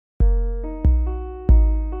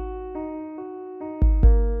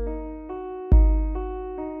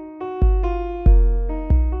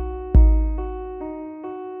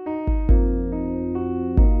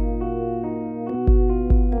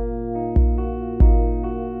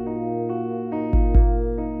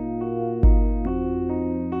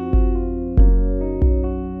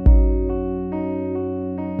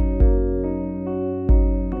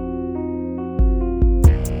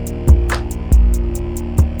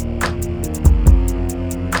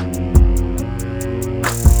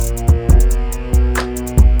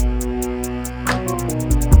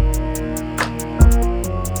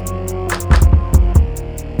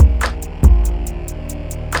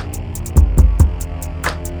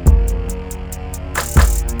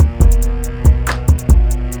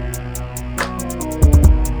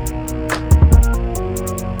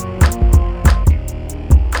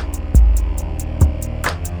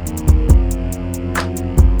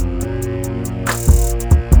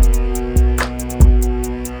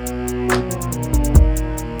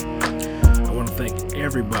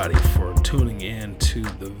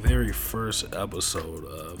first episode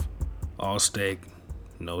of All Steak,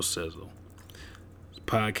 No Sizzle.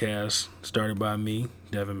 Podcast started by me,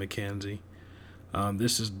 Devin McKenzie.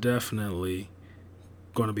 This is definitely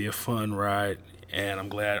going to be a fun ride, and I'm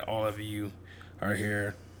glad all of you are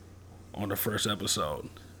here on the first episode.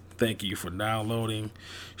 Thank you for downloading,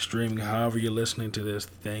 streaming, however you're listening to this.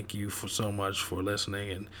 Thank you for so much for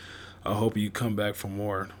listening, and I hope you come back for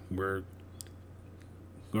more. We're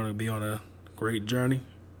going to be on a great journey,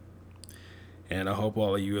 and I hope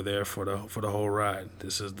all of you are there for the whole ride.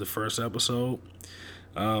 This is the first episode.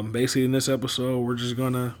 Basically, in this episode, we're just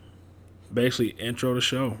going to intro the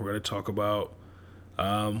show. We're going to talk about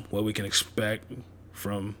what we can expect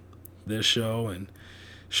from this show and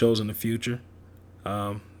shows in the future.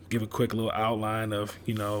 Give a quick little outline of,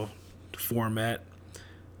 the format,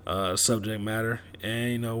 subject matter,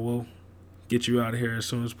 and, we'll get you out of here as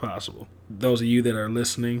soon as possible. Those of you that are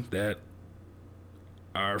listening that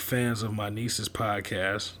are fans of my niece's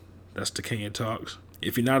podcast, that's Takenya Talks.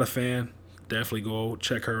 If you're not a fan, definitely go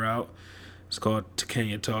check her out. It's called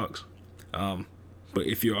Takenya Talks. But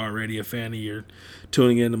if you're already a fan and you're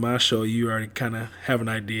tuning into my show, you already kind of have an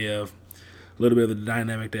idea of a little bit of the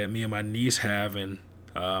dynamic that me and my niece have, and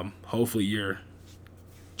hopefully you're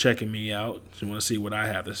checking me out. You want to see what I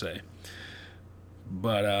have to say.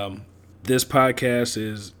 But this podcast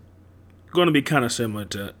is going to be kind of similar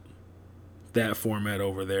to that format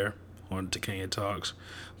over there on Takenya Talks,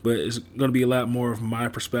 but it's going to be a lot more of my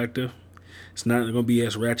perspective. It's not going to be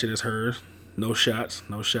as ratchet as hers. No shots.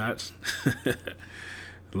 Love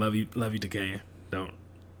you, Takenya. Don't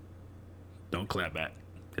clap back.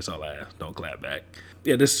 That's all I ask. Don't clap back.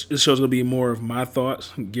 Yeah, this show's going to be more of my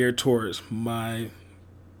thoughts geared towards my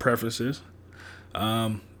preferences.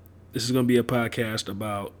 This is going to be a podcast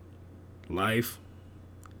about life,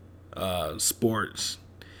 sports,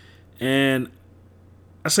 and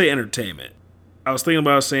I say entertainment. I was thinking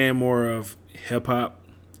about saying more of hip-hop,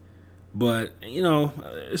 but,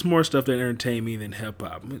 it's more stuff that entertain me than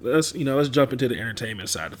hip-hop. Let's jump into the entertainment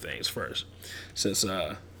side of things first, since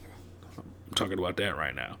I'm talking about that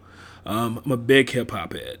right now. I'm a big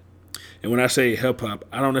hip-hop head. And when I say hip-hop,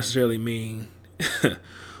 I don't necessarily mean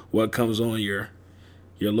what comes on your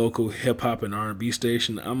local hip-hop and R&B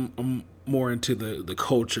station. I'm more into the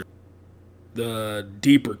culture, the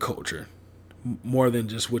deeper culture, more than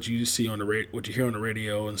just what you see on what you hear on the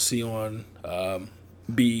radio and see on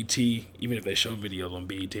BET, even if they show videos on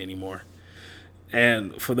BET anymore.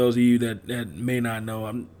 And for those of you that may not know,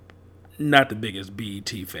 I'm not the biggest BET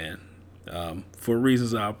fan, for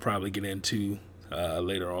reasons I'll probably get into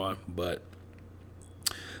later on, but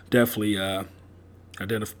definitely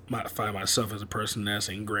identify myself as a person that's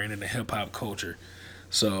ingrained in the hip-hop culture.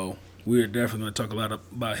 So we're definitely going to talk a lot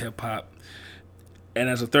about hip-hop. And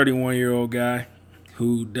as a 31-year-old guy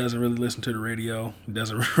who doesn't really listen to the radio,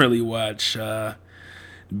 doesn't really watch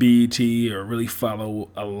BET or really follow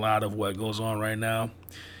a lot of what goes on right now,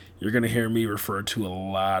 you're going to hear me refer to a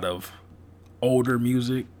lot of older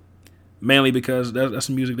music, mainly because that's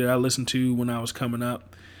the music that I listened to when I was coming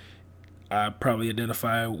up. I probably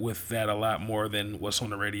identify with that a lot more than what's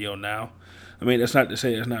on the radio now. I mean, that's not to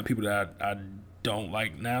say there's not people that I don't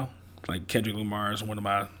like now. Like Kendrick Lamar is one of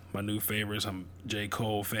my new favorites. I'm a J.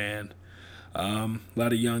 Cole fan. A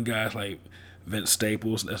lot of young guys like Vince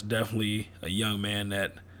Staples. That's definitely a young man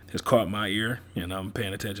that has caught my ear and I'm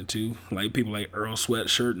paying attention to. Like people like Earl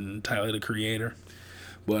Sweatshirt and Tyler the Creator.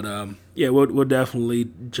 But we'll definitely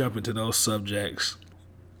jump into those subjects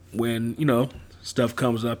when stuff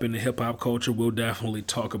comes up in the hip hop culture. We'll definitely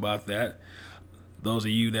talk about that. Those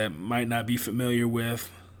of you that might not be familiar with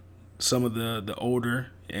some of the older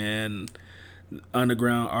and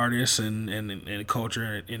underground artists and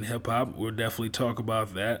culture in hip hop, we'll definitely talk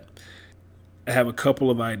about that. I have a couple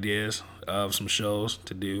of ideas of some shows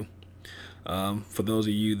to do. For those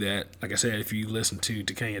of you that, like I said, if you listen to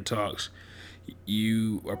Takenya Talks,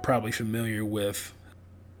 you are probably familiar with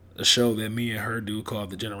a show that me and her do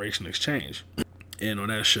called The Generation Exchange. And on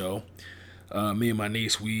that show, me and my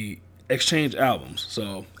niece, we exchange albums.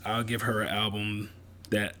 So I'll give her an album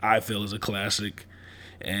that I feel is a classic,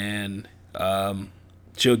 and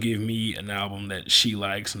she'll give me an album that she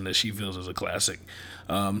likes and that she feels is a classic.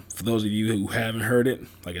 For those of you who haven't heard it,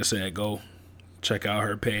 like I said, go check out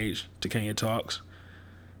her page, Takenya Talks.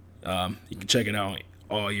 You can check it out on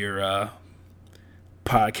all your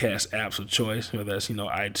podcast apps of choice, whether that's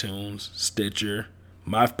iTunes, Stitcher,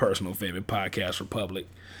 my personal favorite, Podcast Republic.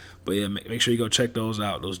 But yeah, make sure you go check those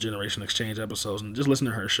out, those Generation Exchange episodes, and just listen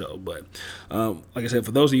to her show. But like I said,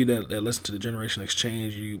 for those of you that listen to the Generation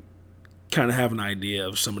Exchange, you kind of have an idea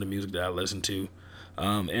of some of the music that I listen to.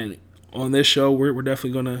 And On this show, we're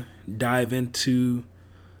definitely going to dive into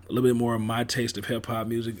a little bit more of my taste of hip hop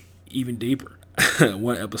music even deeper.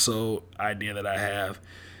 One episode idea that I have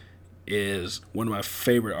is one of my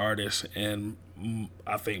favorite artists, and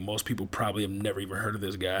I think most people probably have never even heard of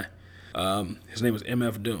this guy. His name is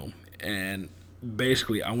MF Doom, and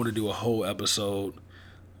basically, I want to do a whole episode,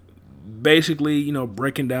 basically,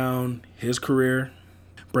 breaking down his career,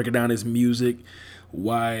 breaking down his music,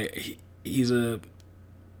 why he's a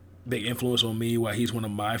big influence on me, why he's one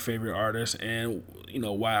of my favorite artists, and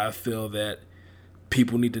why I feel that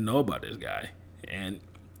people need to know about this guy, and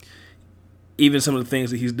even some of the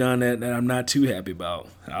things that he's done that I'm not too happy about.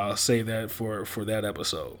 I'll save that for that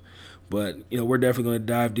episode. But we're definitely going to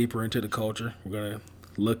dive deeper into the culture. We're going to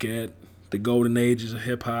look at the golden ages of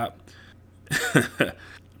hip hop. I'm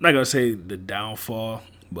not going to say the downfall,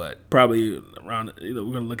 but probably around. We're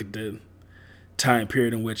going to look at the time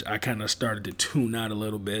period in which I kind of started to tune out a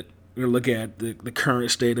little bit. We're going to look at the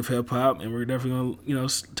current state of hip hop, and we're definitely going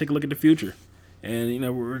to take a look at the future. And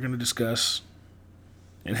we're going to discuss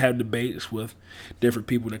and have debates with different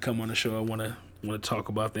people that come on the show. I want to talk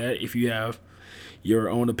about that. If you have your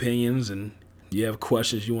own opinions and you have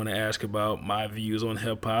questions you want to ask about my views on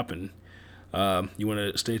hip hop, and you want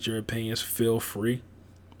to state your opinions, feel free.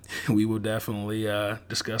 We will definitely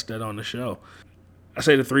discuss that on the show. I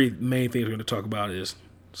say the three main things we're going to talk about is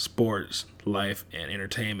sports, life, and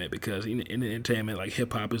entertainment, because in entertainment, like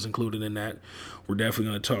hip hop is included in that. We're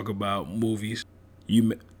definitely going to talk about movies.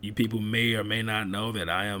 You people may or may not know that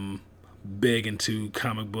I am big into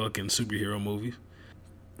comic book and superhero movies.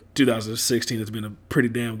 2016 has been a pretty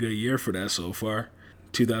damn good year for that so far.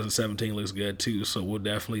 2017 looks good too, so we'll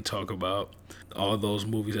definitely talk about all those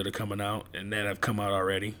movies that are coming out and that have come out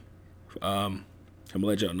already. I'm going to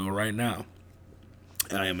let y'all know right now,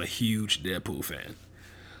 I am a huge Deadpool fan.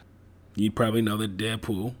 You probably know that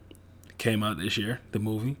Deadpool came out this year, the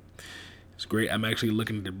movie. It's great. I'm actually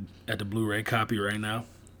looking at the Blu-ray copy right now.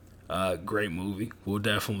 Great movie. We'll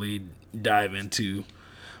definitely dive into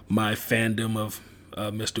my fandom of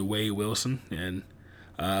Mr. Wade Wilson, and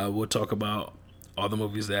we'll talk about all the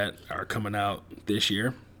movies that are coming out this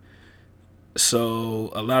year.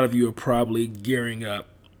 So a lot of you are probably gearing up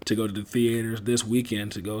to go to the theaters this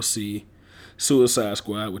weekend to go see Suicide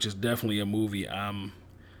Squad, which is definitely a movie I'm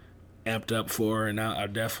amped up for, and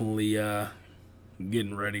I'm definitely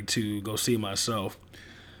getting ready to go see myself.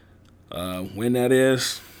 When that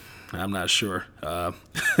is, I'm not sure. I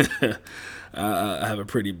have a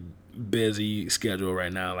pretty busy schedule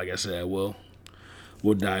right now. Like I said, we'll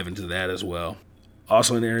dive into that as well.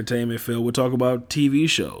 Also in the entertainment field, we'll talk about TV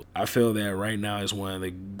shows. I feel that right now is one of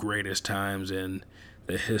the greatest times in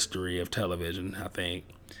the history of television. I think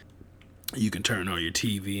you can turn on your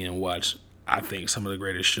TV and watch, I think, some of the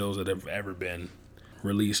greatest shows that have ever been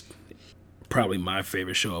released. Probably my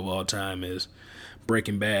favorite show of all time is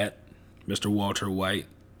Breaking Bad, Mr. Walter White.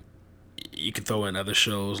 You can throw in other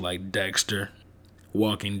shows like Dexter,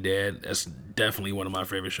 Walking Dead. That's definitely one of my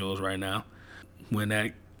favorite shows right now. When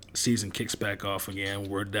that season kicks back off again,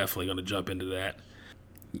 we're definitely going to jump into that.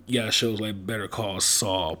 You got shows like Better Call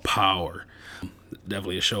Saul, Power.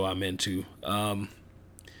 Definitely a show I'm into. And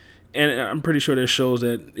I'm pretty sure there's shows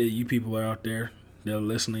that you people are out there that are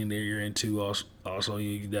listening that you're into. Also,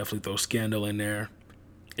 you can definitely throw Scandal in there,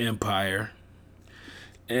 Empire.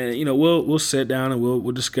 And, we'll sit down and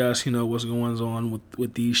we'll discuss, what's going on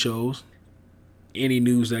with these shows. Any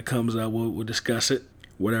news that comes up, we'll discuss it.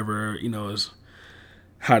 Whatever, is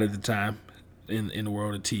hot at the time in the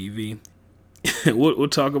world of TV. we'll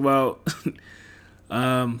talk about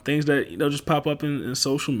things that, just pop up in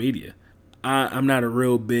social media. I'm not a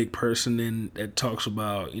real big person that talks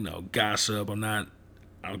about, gossip. I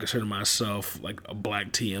don't consider myself like a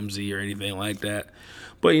black TMZ or anything like that.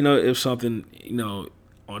 But, if something,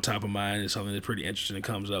 on top of mind is something that's pretty interesting that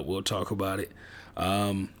comes up, we'll talk about it.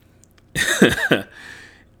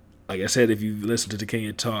 Like I said, if you listen to the King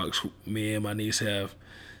of Talks, me and my niece have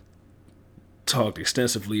talked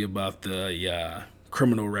extensively about the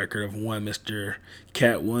criminal record of one Mr.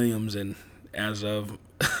 Cat Williams, and as of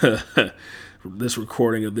this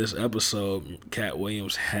recording of this episode, Cat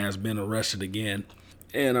Williams has been arrested again.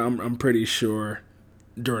 And I'm pretty sure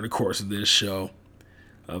during the course of this show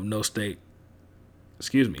of No Steak,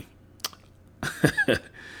 excuse me,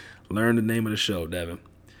 learn the name of the show, Devin.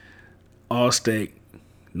 All Steak,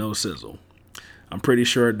 No Sizzle. I'm pretty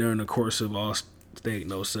sure during the course of All Steak,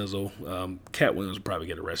 No Sizzle, Cat Williams will probably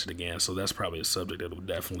get arrested again. So that's probably a subject that will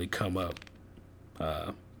definitely come up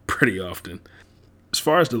pretty often. As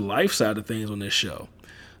far as the life side of things on this show,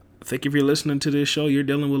 I think if you're listening to this show, you're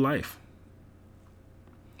dealing with life.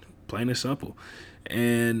 Plain and simple.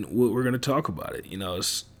 and we're going to talk about it.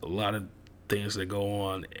 It's a lot of things that go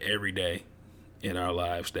on every day in our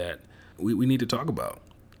lives that we need to talk about.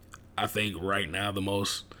 I think right now the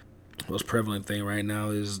most prevalent thing right now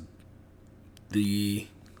is the,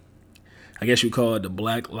 I guess you call it, the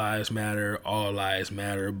Black Lives Matter, All Lives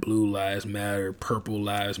Matter, Blue Lives Matter, Purple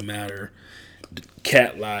Lives Matter,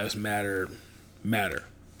 Cat Lives Matter.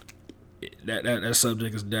 That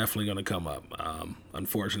subject is definitely going to come up.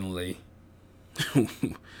 Unfortunately,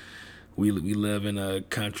 we live in a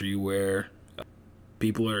country where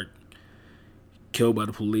people are killed by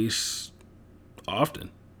the police often.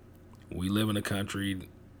 We live in a country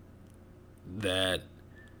that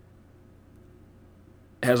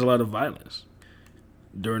has a lot of violence.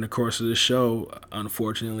 During the course of the show,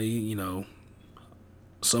 unfortunately,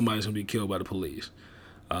 somebody's going to be killed by the police.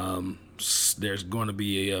 There's going to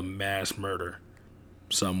be a mass murder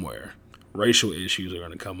somewhere. Racial issues are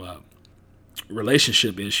going to come up.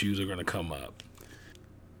 Relationship issues are going to come up.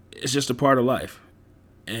 It's just a part of life.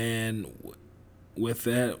 And with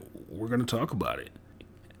that, we're going to talk about it.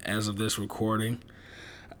 As of this recording,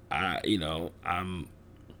 I'm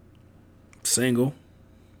single-ish.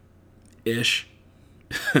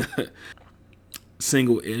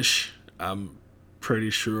 Single-ish. I'm pretty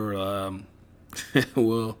sure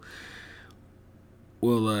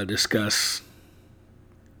we'll discuss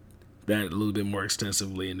that a little bit more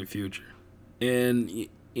extensively in the future. And,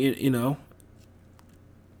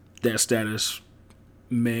 that status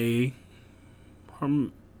may or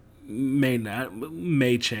may not,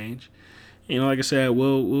 may change. Like I said,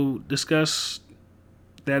 we'll discuss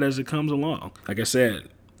that as it comes along. Like I said,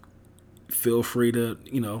 feel free to,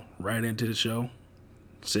 write into the show,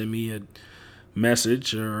 send me a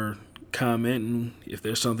message or comment, and if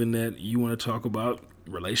there's something that you want to talk about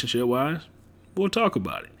relationship-wise, we'll talk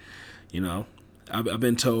about it. I've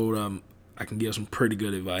been told I can give some pretty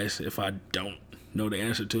good advice. If I don't know the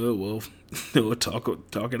answer to it, we'll talk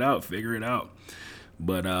it out, figure it out.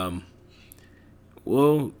 But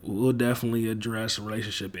we'll definitely address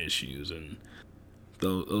relationship issues and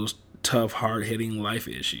those tough, hard-hitting life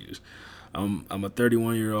issues. I'm a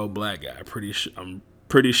 31-year-old black guy. I'm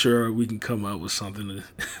pretty sure we can come up with something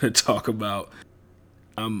to talk about.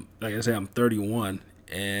 Like I said, I'm 31,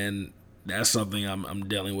 and that's something I'm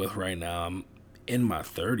dealing with right now. I'm in my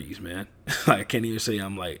 30s, man. I can't even say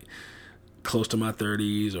I'm like close to my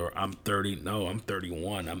 30s or I'm 30. No, I'm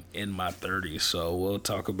 31. I'm in my 30s. So we'll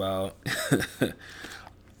talk about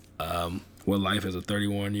what life as a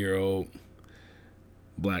 31-year-old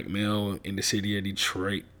black male in the city of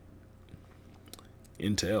Detroit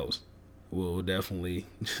entails. We'll definitely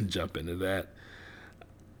jump into that.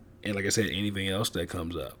 And like I said, anything else that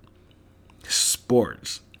comes up.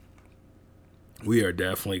 Sports. We are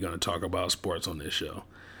definitely going to talk about sports on this show.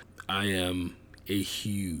 I am a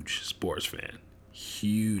huge sports fan.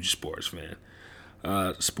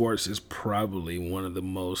 Sports is probably one of the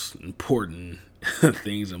most important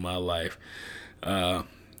things in my life.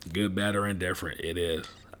 Good, bad, or indifferent, it is.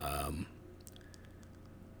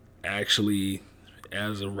 Actually,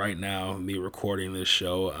 as of right now, me recording this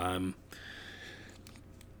show, I'm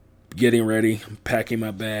getting ready, packing my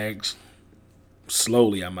bags.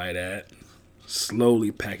 Slowly, I might add.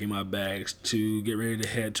 Slowly packing my bags to get ready to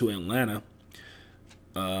head to Atlanta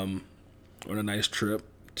on a nice trip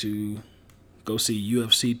to go see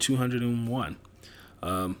UFC 201.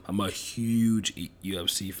 I'm a huge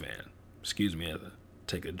UFC fan. Excuse me as I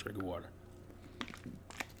take a drink of water.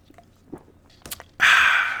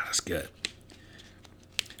 That's good.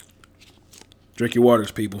 Drink your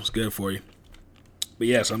waters, people. It's good for you. But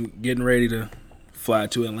yes, I'm getting ready to fly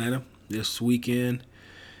to Atlanta this weekend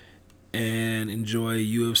and enjoy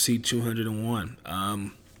UFC 201.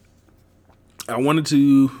 I wanted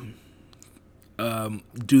to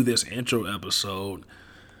do this intro episode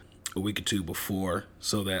a week or two before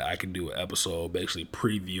so that I could do an episode basically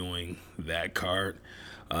previewing that card.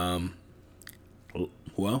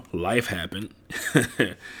 Well, life happened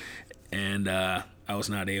and I was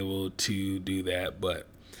not able to do that, but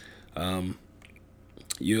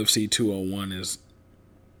UFC 201 is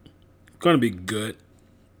going to be good.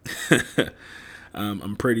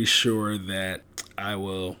 I'm pretty sure that I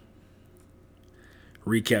will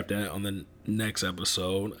recap that on the next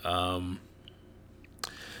episode.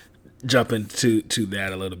 Jump into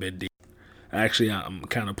that a little bit deep. Actually, I'm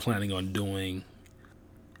kind of planning on doing,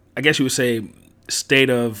 I guess you would say, state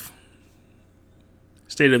of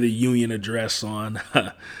the union address on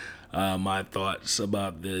my thoughts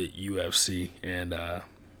about the UFC, and I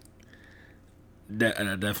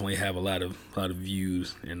definitely have a lot of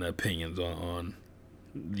views and opinions on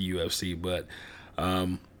the UFC. But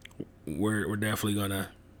we're definitely gonna.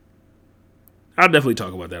 I'll definitely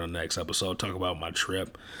talk about that on the next episode. Talk about my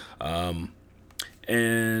trip, and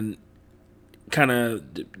kind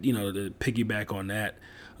of to piggyback on that.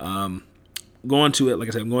 Going to it, like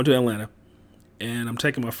I said, I'm going to Atlanta, and I'm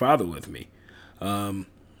taking my father with me.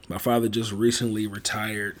 My father just recently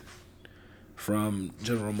retired from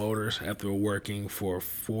General Motors after working for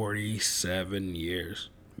 47 years.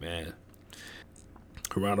 Man,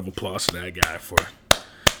 a round of applause to that guy for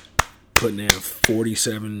putting in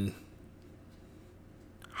 47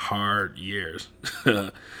 hard years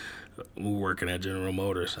working at General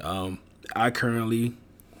Motors. I currently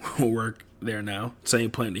work there now,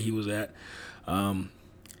 same plant that he was at.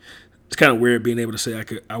 It's kind of weird being able to say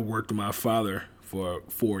I worked with my father for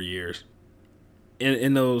 4 years.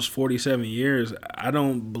 In those 47 years, I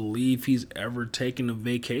don't believe he's ever taken a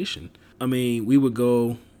vacation. I mean, we would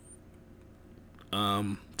go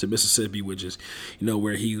to Mississippi, which is,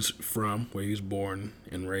 where he's from, where he was born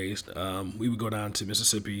and raised. We would go down to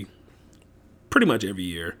Mississippi pretty much every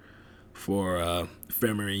year for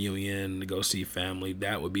family reunion, to go see family.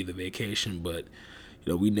 That would be the vacation, but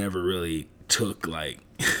we never really took like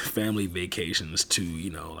family vacations to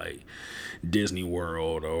like Disney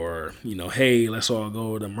World, or hey, let's all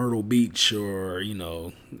go to Myrtle Beach, or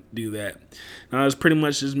do that. Now it's pretty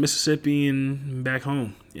much just Mississippi and back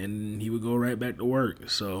home, and he would go right back to work.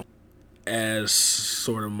 So as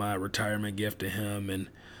sort of my retirement gift to him, and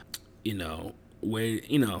you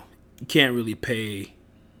can't really pay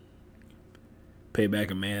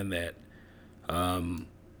back a man that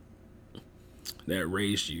that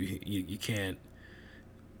raised you. You can't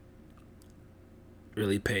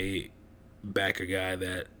really pay back a guy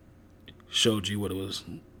that showed you what it was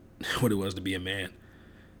to be a man.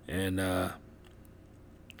 And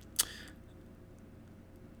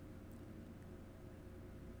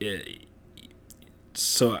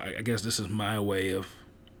so I guess this is my way of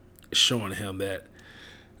showing him that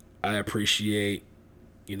I appreciate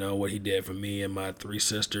what he did for me and my three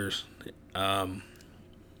sisters. It's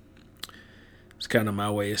kind of my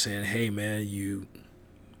way of saying, hey man, you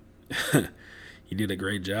you did a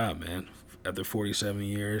great job, man. After 47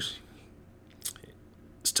 years,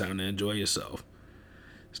 it's time to enjoy yourself.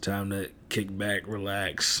 It's time to kick back,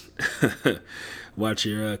 relax, watch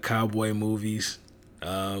your cowboy movies,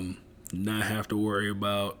 not have to worry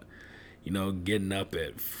about, getting up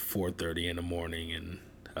at 4:30 in the morning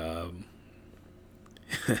and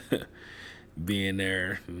being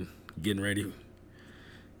there and getting ready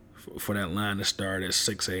for that line to start at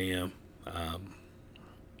 6 a.m.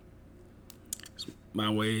 My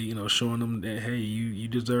way, showing them that, hey, you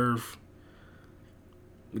deserve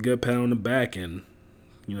a good pat on the back, and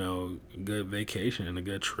a good vacation and a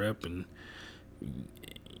good trip, and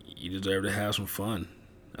you deserve to have some fun.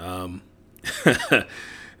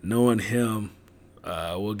 Knowing him,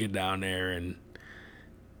 we'll get down there and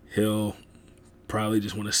he'll probably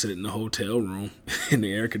just want to sit in the hotel room in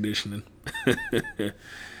the air conditioning.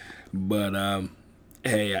 But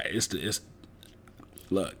hey, it's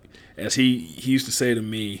look. As he used to say to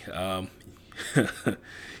me,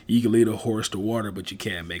 you can lead a horse to water, but you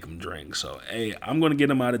can't make him drink. So, hey, I'm going to get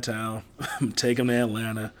him out of town, take him to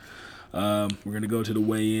Atlanta. We're going to go to the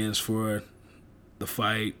weigh-ins for the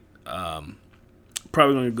fight. Probably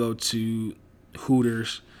going to go to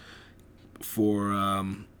Hooters for a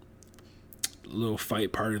little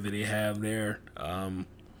fight party that they have there.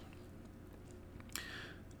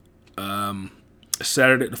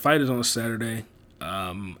 Saturday, the fight is on Saturday.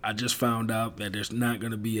 I just found out that there's not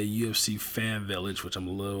going to be a UFC fan village, which I'm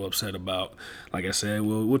a little upset about. Like I said,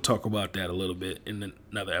 we'll talk about that a little bit in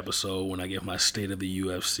another episode when I give my State of the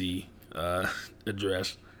UFC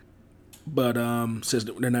address. But since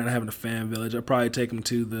they're not having a fan village, I'll probably take them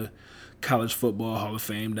to the College Football Hall of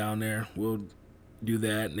Fame down there. We'll do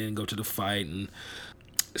that and then go to the fight. And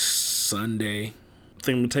Sunday, I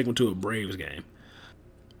think I'm going to take them to a Braves game.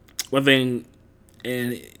 One thing,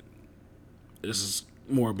 and this is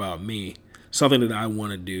more about me, something that I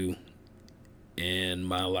want to do in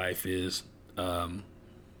my life is I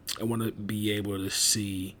want to be able to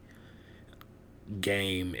see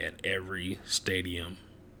game at every stadium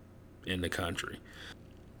in the country.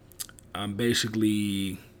 I'm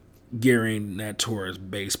basically gearing that towards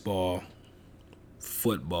baseball,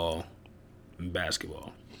 football, and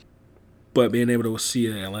basketball. But being able to see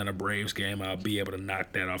an Atlanta Braves game, I'll be able to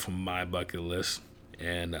knock that off of my bucket list.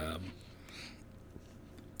 And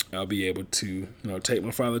I'll be able to, take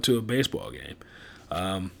my father to a baseball game.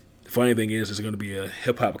 The funny thing is, there's going to be a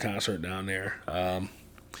hip hop concert down there.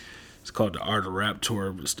 It's called the Art of Rap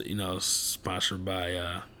Tour. Sponsored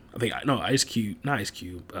by Ice Cube, not Ice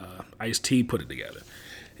Cube. Ice T put it together,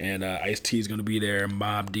 and Ice-T is going to be there.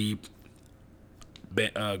 Mobb Deep,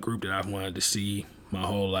 group that I've wanted to see my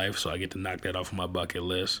whole life, so I get to knock that off my bucket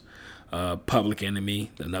list. Public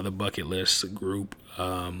Enemy, another bucket list group.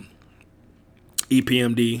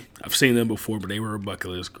 EPMD, I've seen them before, but they were a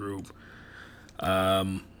bucket list group. I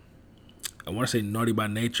want to say Naughty by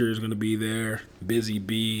Nature is going to be there. Busy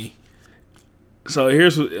Bee. So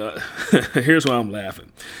here's here's why I'm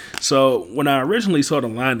laughing. So when I originally saw the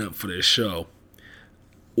lineup for this show,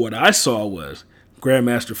 what I saw was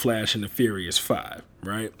Grandmaster Flash and the Furious Five,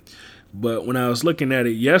 right? But when I was looking at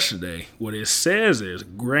it yesterday, what it says is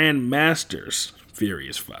Grandmaster's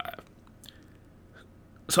Furious Five.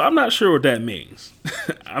 So I'm not sure what that means.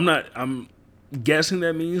 I'm guessing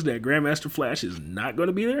that means that Grandmaster Flash is not going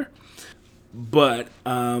to be there. But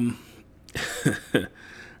I'm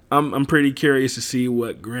pretty curious to see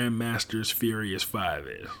what Grandmaster's Furious 5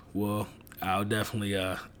 is. Well, I'll definitely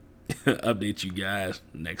update you guys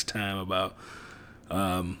next time about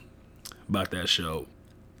that show.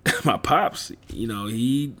 My pops, I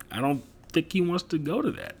don't think he wants to go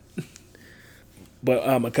to that.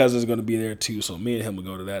 But my cousin's going to be there too, so me and him will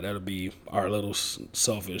go to that. That'll be our little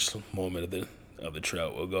selfish moment of the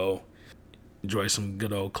trip. We'll go enjoy some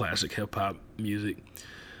good old classic hip hop music.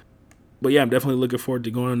 But yeah, I'm definitely looking forward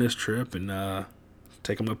to going on this trip and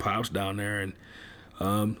taking my pops down there and,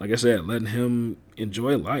 like I said, letting him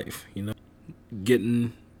enjoy life.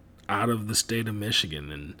 Getting out of the state of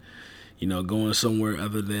Michigan and going somewhere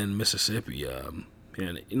other than Mississippi. And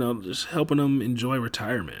just helping him enjoy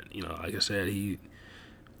retirement. Like I said,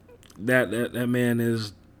 that man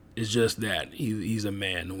is just that. He's a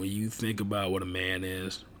man. When you think about what a man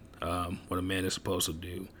is, what a man is supposed to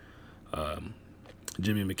do,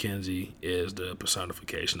 Jimmy McKenzie is the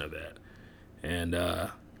personification of that. And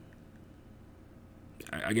I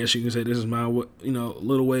guess you can say this is my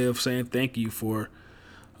little way of saying thank you for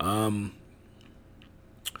being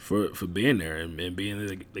there and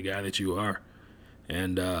being the guy that you are,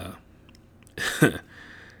 and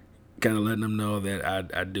kind of letting them know that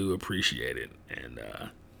I do appreciate it, and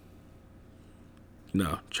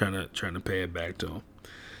trying to pay it back to them.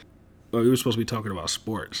 Well, we were supposed to be talking about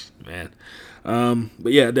sports, man.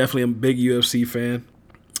 But yeah, definitely I'm a big UFC fan.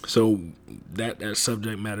 So that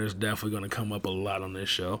subject matter is definitely going to come up a lot on this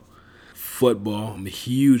show. Football, I'm a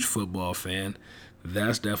huge football fan.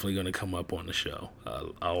 That's definitely going to come up on the show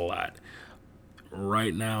a lot.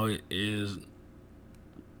 Right now,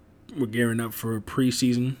 we're gearing up for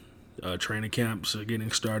preseason. Training camps are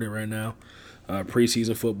getting started right now.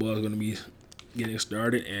 Preseason football is going to be getting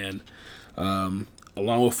started, and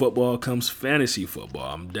along with football comes fantasy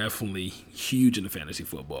football. I'm definitely huge into fantasy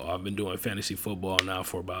football. I've been doing fantasy football now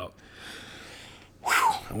for about,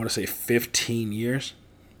 I want to say 15 years.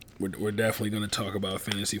 We're definitely going to talk about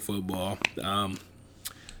fantasy football.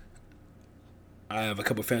 I have a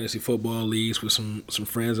couple fantasy football leagues with some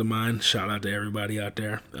friends of mine. Shout out to everybody out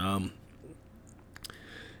there.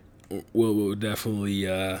 We'll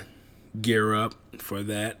definitely gear up for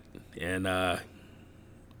that and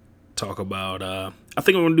talk about. I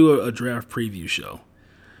think I'm going to do a draft preview show.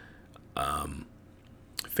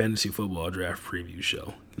 Fantasy football draft preview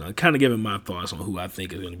show. Kind of giving my thoughts on who I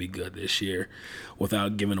think is going to be good this year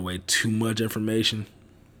without giving away too much information.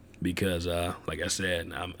 Because, like I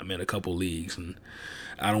said, I'm in a couple leagues and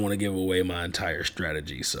I don't want to give away my entire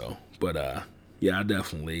strategy. So, but yeah, I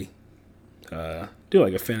definitely do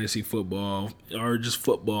like a fantasy football or just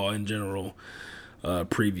football in general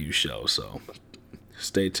preview show. So,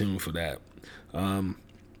 stay tuned for that.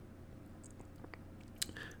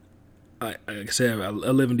 Like I said, I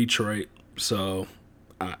live in Detroit, so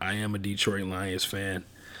I am a Detroit Lions fan.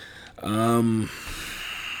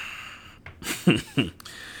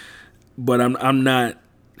 But I'm not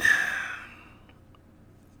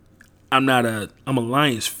I'm a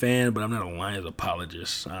Lions fan, but I'm not a Lions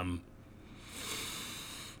apologist. I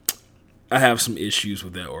have some issues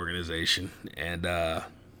with that organization, and I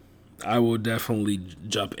will definitely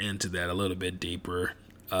jump into that a little bit deeper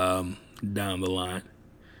down the line.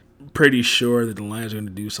 Pretty sure that the Lions are going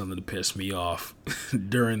to do something to piss me off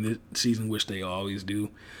during the season, which they always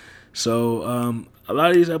do. So a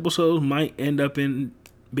lot of these episodes might end up in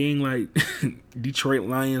being like Detroit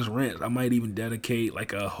Lions rants. I might even dedicate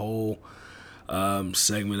like a whole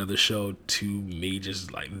segment of the show to me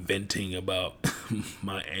just like venting about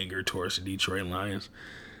my anger towards the Detroit Lions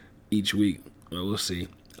each week. Well, we'll see.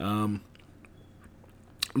 I'm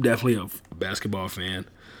definitely a basketball fan.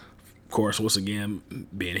 Of course, once again,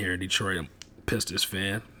 being here in Detroit, I'm a Pistons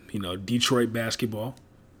fan. Detroit basketball.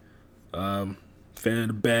 Fan of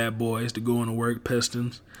the bad boys, the going to work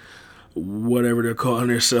Pistons. whatever they're calling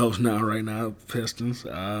themselves now, right now, Pistons.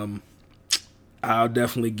 I'll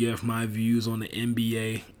definitely give my views on the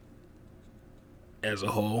NBA as a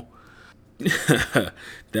whole.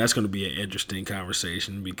 That's going to be an interesting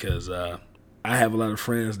conversation because I have a lot of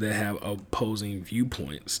friends that have opposing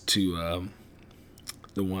viewpoints to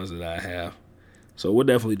the ones that I have. So we'll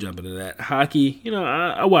definitely jump into that. Hockey,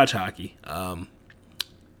 I watch hockey.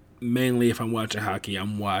 Mainly, if I'm watching hockey,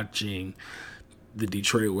 I'm watching the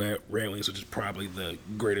Detroit Red Wings, which is probably the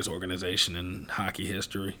greatest organization in hockey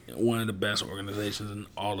history, one of the best organizations in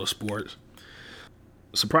all of sports.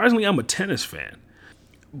 Surprisingly, I'm a tennis fan,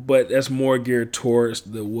 but that's more geared towards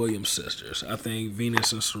the Williams sisters. I think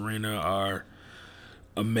Venus and Serena are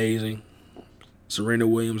amazing. Serena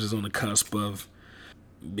Williams is on the cusp of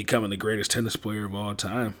becoming the greatest tennis player of all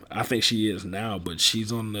time. I think she is now, but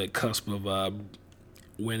she's on the cusp of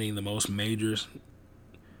winning the most majors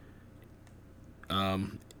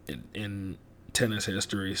in tennis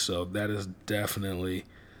history. So that is definitely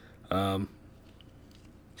something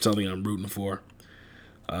I'm rooting for.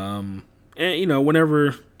 And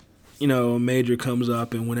whenever a major comes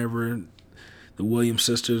up, and whenever the Williams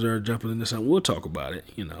sisters are jumping into something, we'll talk about it.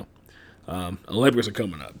 Olympics are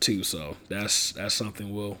coming up too, so that's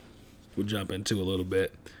something we'll jump into a little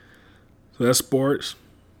bit. So that's sports,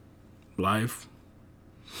 life,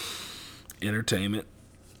 entertainment.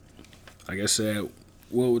 Like I said,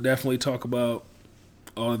 we'll definitely talk about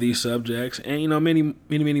all of these subjects, and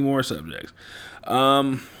many more subjects.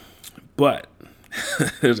 But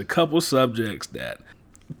there's a couple subjects that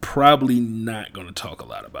probably not going to talk a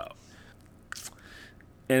lot about,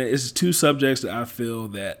 and it's two subjects that I feel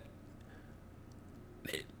that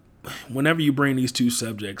whenever you bring these two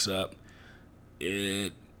subjects up,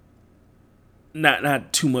 it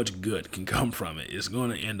not too much good can come from it. It's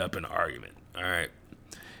going to end up in an argument. All right.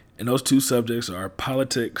 And those two subjects are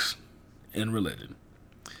politics and religion.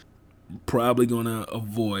 Probably going to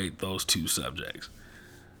avoid those two subjects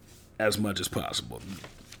as much as possible.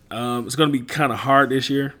 It's going to be kind of hard this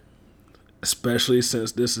year, especially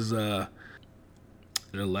since this is an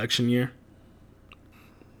election year.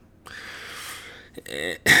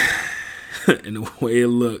 And the way it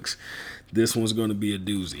looks, this one's going to be a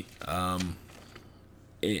doozy.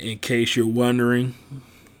 In case you're wondering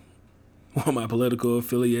what my political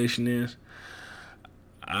affiliation is,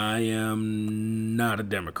 I am not a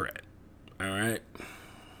Democrat. All right.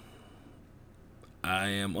 I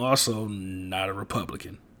am also not a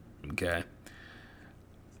Republican. Okay.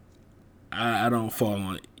 I don't fall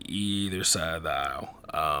on either side of the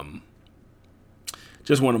aisle.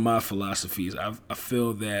 Just one of my philosophies. I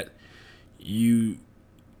feel that you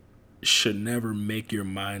should never make your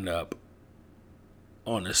mind up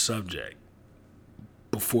on a subject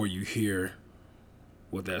before you hear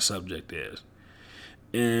what that subject is.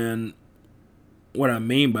 And what I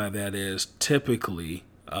mean by that is typically,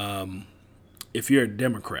 if you're a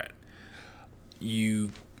Democrat,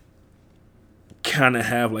 you kind of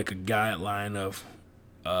have like a guideline of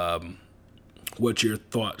what your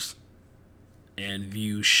thoughts and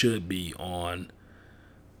views should be on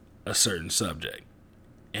a certain subject.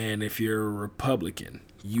 And if you're a Republican,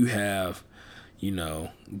 you have,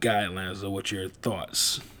 guidelines of what your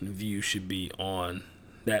thoughts and views should be on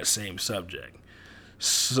that same subject.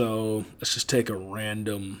 So let's just take a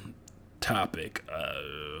random topic.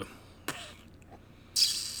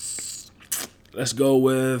 Let's go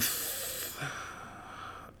with,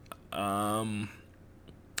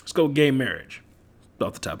 let's go gay marriage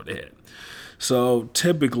off the top of the head. So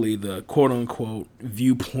typically the quote unquote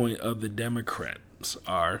viewpoint of the Democrats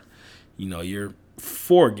are, you're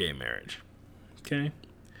for gay marriage. Okay.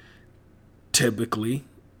 Typically,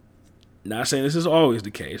 not saying this is always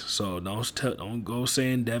the case. So don't go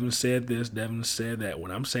saying Devin said this, Devin said that.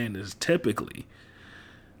 What I'm saying is typically,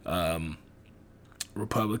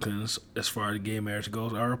 Republicans, as far as gay marriage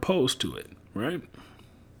goes, are opposed to it, right?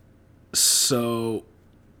 So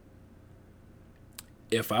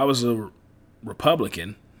if I was a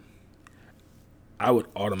Republican, I would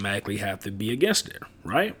automatically have to be against it,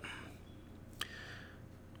 right?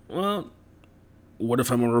 Well, what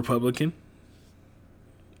if I'm a Republican,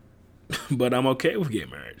 but I'm okay with gay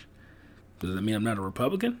marriage? Does that mean I'm not a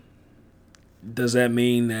Republican? Does that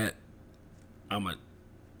mean that I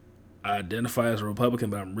identify as a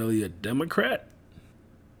Republican, but I'm really a Democrat?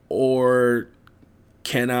 Or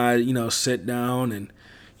can I, sit down and,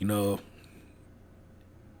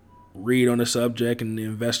 read on the subject and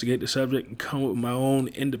investigate the subject and come up with my own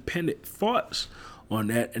independent thoughts on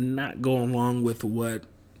that and not go along with what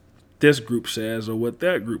this group says or what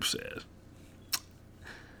that group says?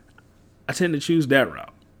 I tend to choose that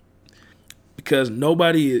route because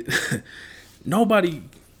nobody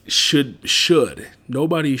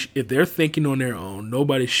if they're thinking on their own,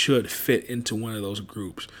 nobody should fit into one of those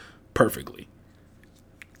groups perfectly.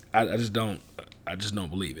 I just don't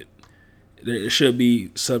believe it. There should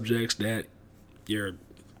be subjects that you're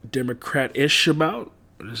Democrat-ish about,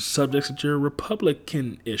 or there's subjects that you're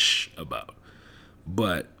Republican-ish about.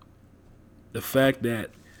 But the fact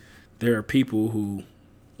that there are people who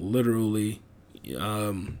literally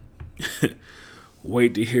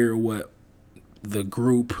wait to hear what the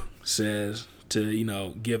group says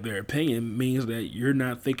to, give their opinion means that you're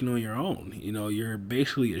not thinking on your own. You're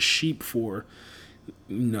basically a sheep for,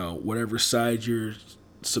 whatever side you're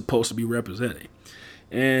supposed to be representing.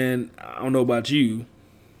 And I don't know about you,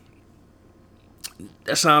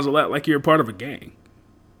 that sounds a lot like you're a part of a gang.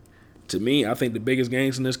 To me, I think the biggest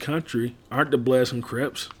gangs in this country aren't the Bloods and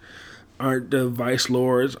Crips, aren't the Vice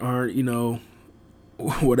Lords, aren't,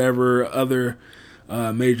 whatever other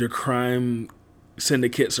major crime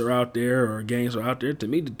syndicates are out there or gangs are out there. To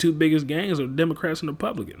me, the two biggest gangs are Democrats and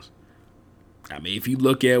Republicans. I mean, if you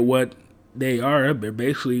look at what they are, they're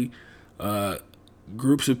basically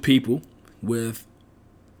groups of people with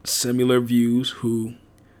similar views who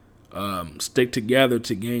stick together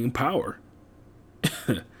to gain power.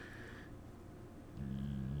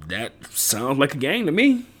 That sounds like a gang to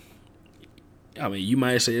me. I mean, you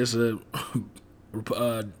might say it's a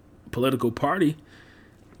political party.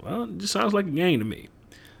 Well, it just sounds like a gang to me.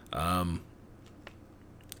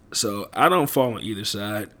 So I don't fall on either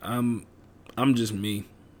side. I'm just me.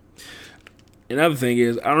 Another thing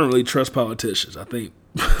is, I don't really trust politicians. I think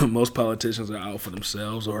most politicians are out for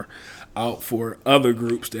themselves or out for other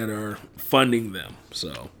groups that are funding them.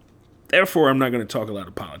 So, therefore, I'm not going to talk a lot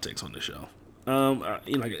of politics on the show.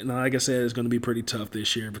 Like I said, it's going to be pretty tough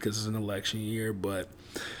this year because it's an election year, but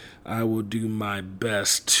I will do my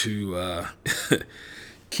best to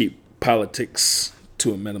keep politics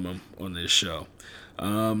to a minimum on this show.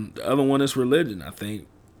 The other one is religion. I think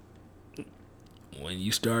when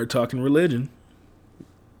you start talking religion,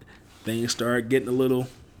 things get a little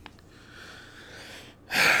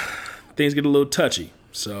touchy.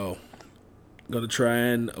 So I'm going to try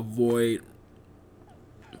and avoid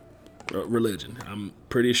religion. I'm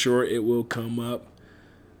pretty sure it will come up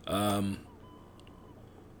at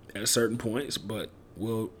certain points, but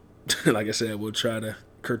we'll, like I said, we'll try to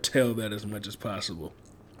curtail that as much as possible.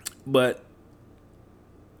 But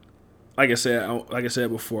like I said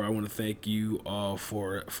before, I want to thank you all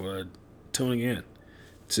for tuning in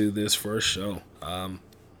to this first show. I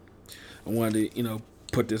wanted to,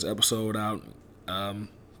 put this episode out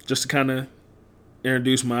just to kind of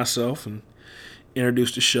introduce myself and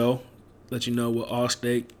introduce the show, let you know what All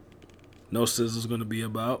Steak, No Sizzle is going to be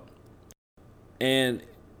about. And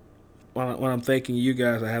when I'm thanking you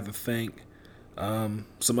guys, I have to thank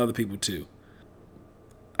some other people too.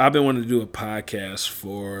 I've been wanting to do a podcast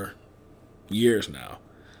for years now.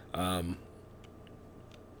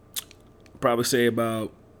 Probably say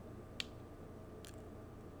about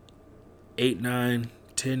 8, 9,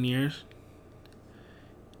 10 years.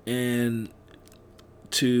 And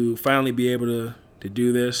to finally be able to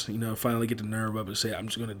do this, finally get the nerve up and say, I'm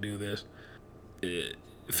just going to do this. It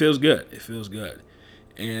feels good. It feels good.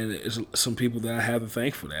 And it's some people that I have to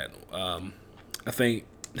thank for that. I think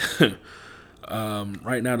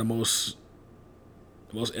right now the most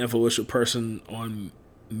influential person on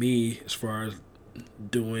me as far as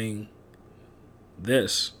doing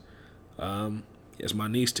this is my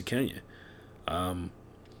niece, Kenya.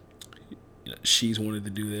 She's wanted to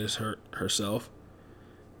do this herself.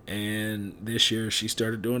 And this year she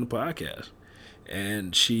started doing the podcast.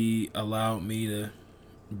 And she allowed me to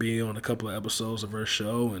be on a couple of episodes of her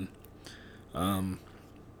show. And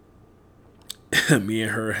me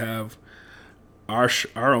and her have our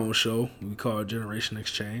own show. We call it Generation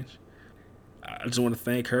Exchange. I just want to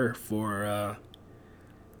thank her for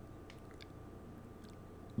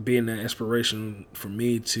being that inspiration for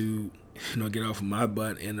me to, get off of my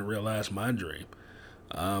butt and to realize my dream.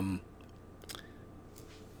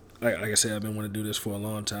 Like I said, I've been wanting to do this for a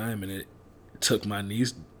long time, and it took my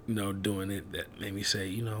niece, doing it that made me say,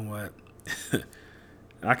 you know what,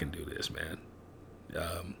 I can do this, man.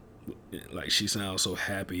 Like she sounds so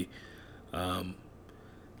happy,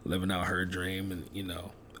 living out her dream, and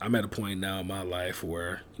I'm at a point now in my life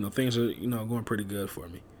where things are going pretty good for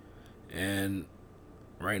me, and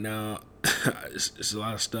right now it's a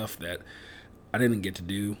lot of stuff that I didn't get to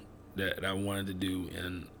do that I wanted to do,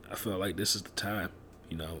 and I felt like this is the time.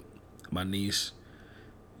 My niece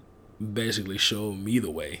basically showed me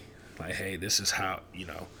the way. Like, hey, this is how,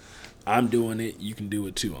 I'm doing it. You can do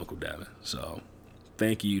it too, Uncle Devin. So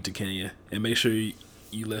thank you to Kenya, and make sure you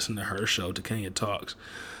listen to her show, To Kenya Talks.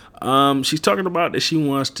 She's talking about that she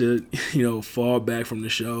wants to, fall back from the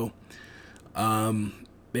show.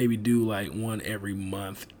 Maybe do like one every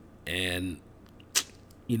month, and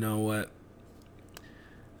you know what?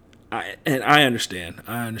 I understand.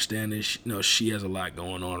 I understand that she has a lot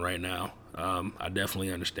going on right now. I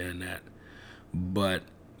definitely understand that, but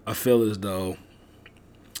I feel as though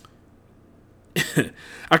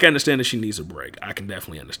I can understand that she needs a break. I can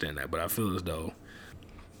definitely understand that, but I feel as though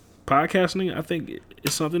podcasting, I think,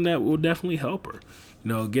 is something that will definitely help her,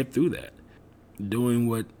 get through that. Doing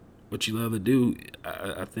what you love to do,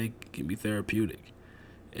 I think can be therapeutic,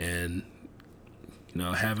 and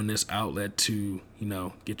having this outlet to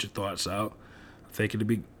get your thoughts out, I think it'd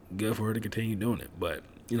be good for her to continue doing it. But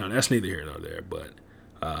that's neither here nor there. But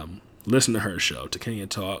listen to her show, To Kenya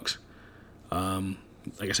Talks.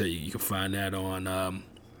 Like I said, you can find that on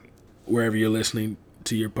wherever you're listening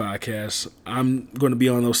to your podcast. I'm going to be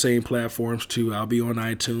on those same platforms too. I'll be on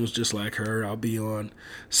iTunes just like her. I'll be on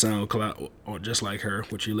SoundCloud or just like her,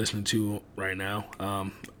 which you're listening to right now.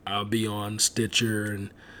 I'll be on Stitcher and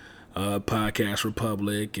Podcast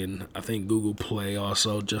Republic, and I think Google Play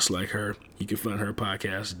also, just like her. You can find her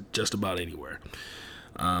podcast just about anywhere.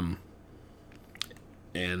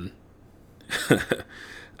 And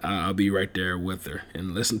I'll be right there with her,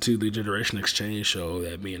 and listen to the Generation Exchange show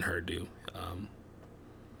that me and her do.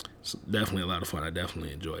 It's definitely a lot of fun. I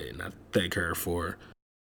definitely enjoy it, and I thank her for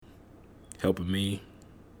helping me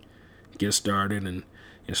get started and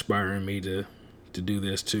inspiring me to do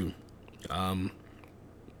this too. I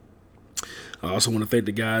also want to thank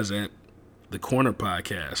the guys at the Corner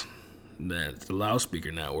Podcast, that's the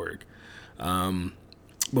Loudspeaker Network.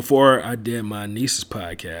 Before I did my niece's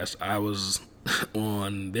podcast, I was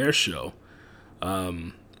on their show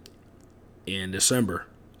in December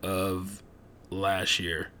of last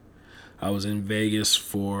year. I was in Vegas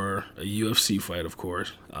for a UFC fight, of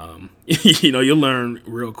course. You'll learn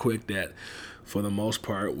real quick that for the most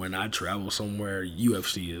part, when I travel somewhere,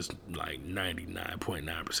 UFC is like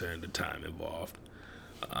 99.9% of the time involved.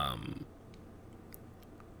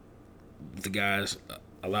 The guys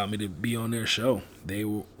allowed me to be on their show. They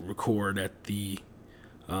will record at the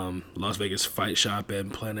Las Vegas Fight Shop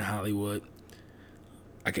at Planet Hollywood.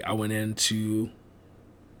 I went in to,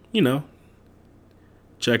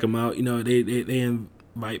 check them out. They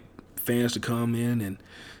invite fans to come in and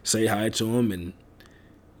say hi to them. And,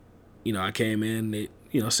 I came in, they,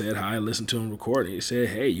 said hi, listened to them record. And they said,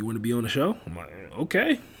 hey, you want to be on the show? I'm like,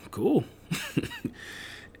 okay, cool.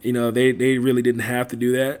 They really didn't have to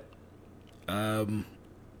do that.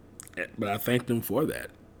 But I thanked them for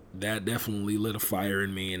that. That definitely lit a fire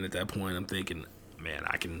in me. And at that point, I'm thinking, man,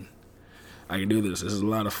 I can do this. This is a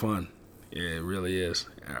lot of fun. Yeah, it really is.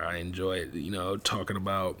 I enjoy it. Talking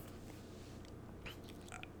about,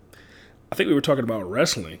 I think we were talking about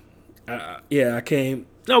wrestling. I came.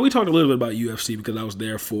 No, we talked a little bit about UFC because I was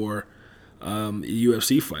there for a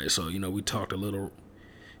UFC fight. So, we talked a little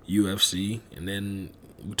UFC, and then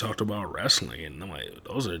we talked about wrestling. And I'm like,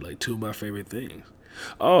 those are like two of my favorite things.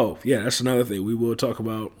 Oh, yeah, that's another thing. We will talk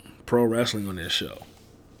about pro wrestling on this show.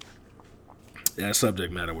 That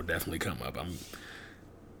subject matter would definitely come up.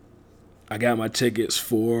 I got my tickets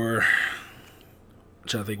for, I'm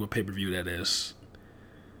trying to think what pay-per-view that is.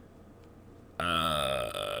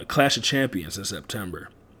 Clash of Champions in September.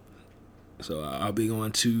 So I'll be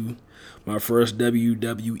going to my first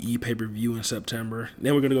WWE pay-per-view in September.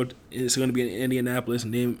 Then we're going to go, it's going to be in Indianapolis,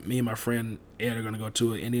 and then me and my friend Ed are going to go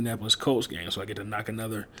to an Indianapolis Colts game, so I get to knock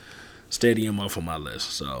another stadium off of my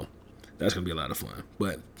list. So that's going to be a lot of fun.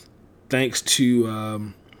 But thanks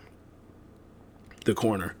to the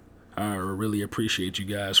Corner. I really appreciate you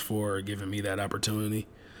guys for giving me that opportunity.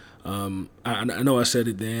 I know I said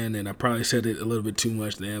it then, and I probably said it a little bit too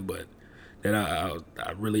much then, but that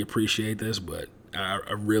I really appreciate this, but I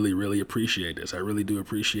really, really appreciate this. I really do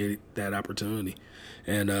appreciate that opportunity.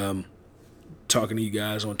 And talking to you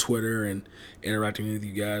guys on Twitter and interacting with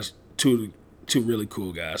you guys, two really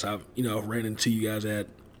cool guys. I've ran into you guys at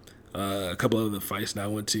a couple of the fights that I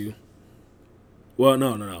went to. Well,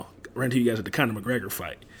 no. Ran into you guys at the Conor McGregor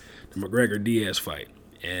fight, the McGregor-Diaz fight,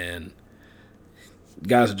 and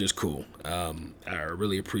guys are just cool. I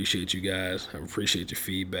really appreciate you guys. I appreciate your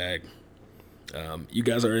feedback. You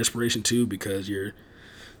guys are inspiration too, because you're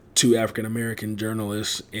two African-American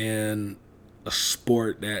journalists in a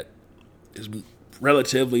sport that is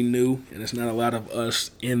relatively new, and it's not a lot of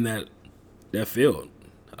us in that field.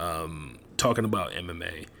 Talking about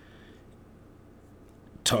MMA,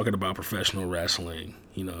 talking about professional wrestling,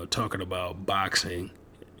 talking about boxing,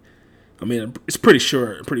 I mean, it's pretty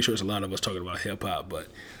sure it's a lot of us talking about hip hop, but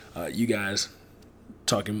you guys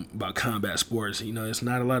talking about combat sports. It's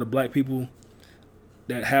not a lot of black people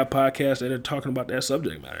that have podcasts that are talking about that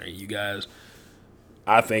subject matter. You guys,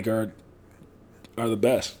 I think, are the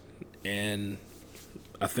best, and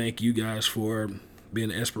I thank you guys for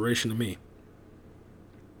being an inspiration to me.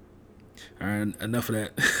 All right, enough of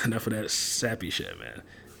that. Enough of that sappy shit, man.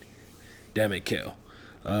 Damn it, Kel.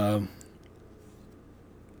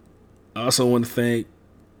 I also want to thank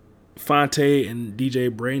Fonte and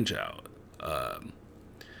DJ Brainchild.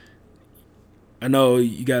 I know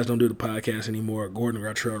you guys don't do the podcast anymore, Gordon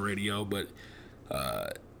Gartrell Radio, but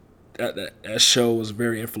that show was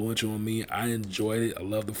very influential on me. I enjoyed it. I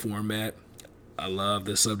love the format. I love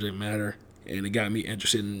the subject matter, and it got me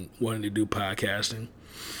interested in wanting to do podcasting.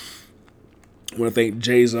 I want to thank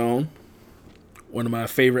J-Zone, one of my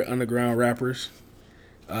favorite underground rappers.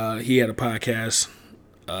 He had a podcast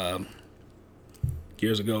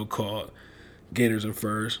years ago called Gators and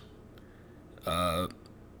Furs.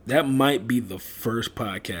 That might be the first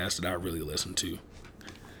podcast that I really listened to.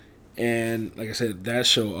 And like I said, that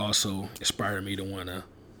show also inspired me to want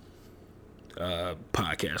to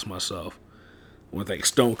podcast myself. I want to thank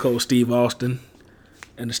Stone Cold Steve Austin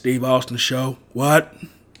and the Steve Austin Show. What?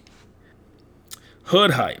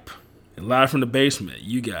 Hood Hype and Live from the Basement.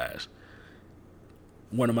 You guys.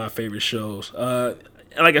 One of my favorite shows. Like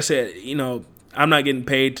I said, I'm not getting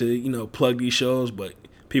paid to, plug these shows, but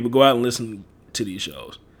people go out and listen to these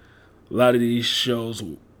shows. A lot of these shows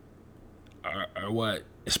are what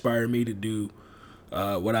inspired me to do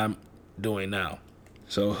what I'm doing now.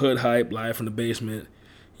 So Hood Hype, Live from the Basement,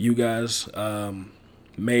 you guys,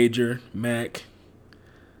 Major, Mac,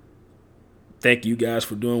 thank you guys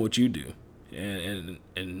for doing what you do and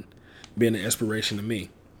being an inspiration to me.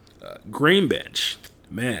 Green Bench,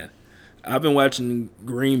 man, I've been watching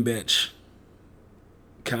Green Bench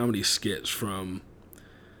comedy skits from,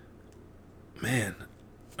 man,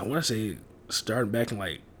 I want to say starting back in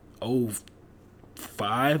like 05,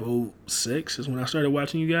 06 is when I started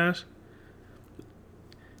watching you guys.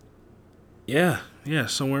 Yeah,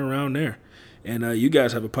 somewhere around there. And you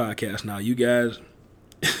guys have a podcast now. You guys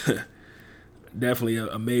definitely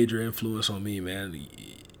a major influence on me, man.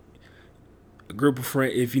 A group of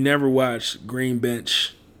friends. If you never watched Green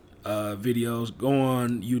Bench videos, go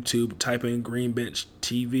on YouTube, type in Green Bench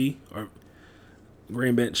TV or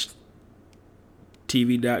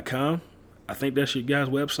greenbenchtv.com. I think that's your guys'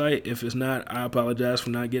 website. If it's not, I apologize for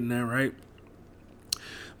not getting that right.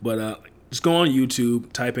 But just go on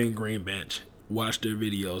YouTube, type in Green Bench, watch their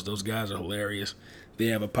videos. Those guys are hilarious. They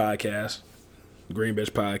have a podcast, Green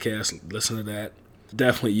Bench Podcast. Listen to that.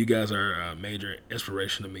 Definitely, you guys are a major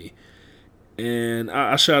inspiration to me. And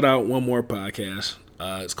I shout out one more podcast.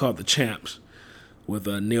 It's called The Champs with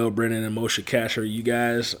Neil Brennan and Moshe Kasher. You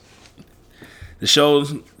guys, the show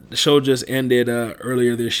just ended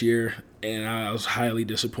earlier this year, and I was highly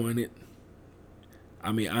disappointed.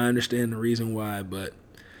 I mean, I understand the reason why, but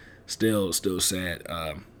still sad.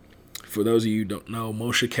 For those of you who don't know,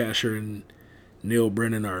 Moshe Kasher and Neil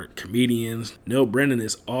Brennan are comedians. Neil Brennan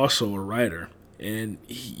is also a writer, and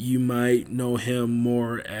you might know him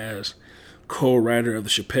more as co-writer of The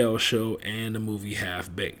Chappelle Show and the movie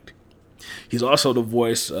Half Baked. He's also the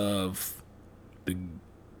voice of the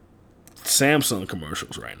Samsung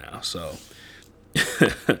commercials right now. So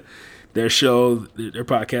their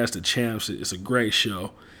podcast, The Champs, is a great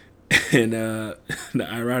show. And the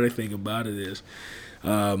ironic thing about it is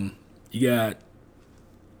you got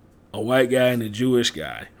a white guy and a Jewish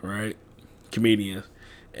guy, right? Comedians.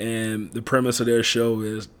 And the premise of their show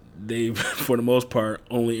is they, for the most part,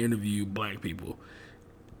 only interview black people.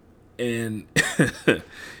 And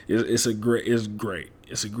it's great.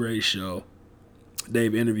 It's a great show.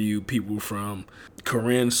 They've interviewed people from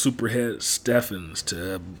Corinne Superhead Steffens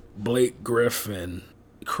to Blake Griffin.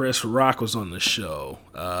 Chris Rock was on the show.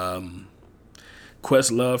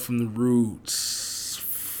 Questlove from The Roots.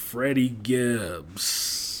 Freddie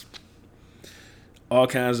Gibbs. All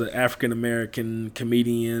kinds of African American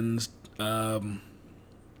comedians,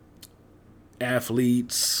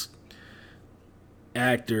 athletes,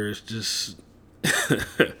 actors. Just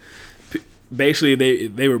basically,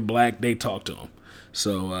 they were black. They talked to them.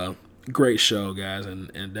 So great show, guys,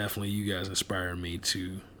 and definitely you guys inspired me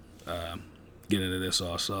to get into this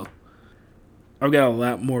also. I've got a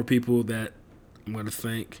lot more people that I'm going to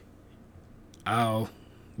thank. I'll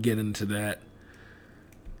get into that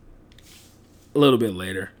a little bit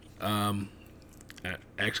later. I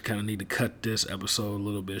actually kind of need to cut this episode a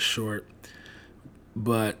little bit short,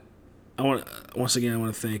 but I want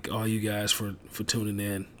to thank all you guys for tuning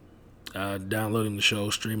in. downloading the show,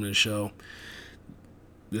 streaming the show.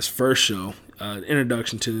 This first show,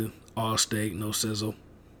 introduction to All Steak, No Sizzle.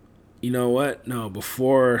 You know what? No,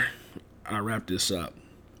 before I wrap this up,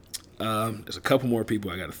 there's a couple more people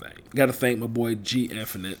I got to thank. Got to thank my boy G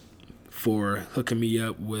Infinite for hooking me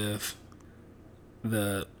up with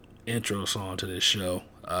the intro song to this show.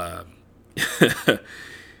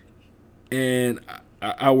 And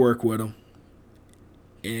I work with him.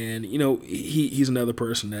 And, you know, he's another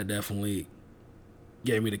person that definitely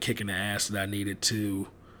gave me the kick in the ass that I needed to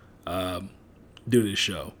do this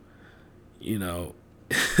show. You know,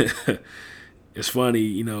 it's funny,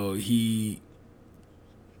 you know, his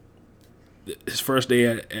first day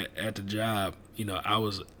at the job, you know, I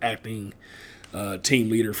was acting team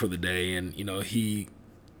leader for the day. And, you know, he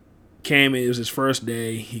came in, it was his first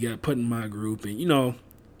day. He got put in my group. And, you know,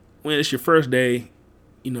 when it's your first day,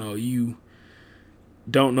 you know, you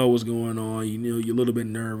don't know what's going on. You know, you're a little bit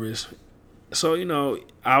nervous. So, you know,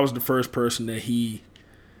 I was the first person I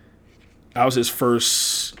was his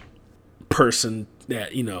first person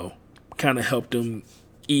that, you know, kind of helped him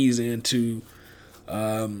ease into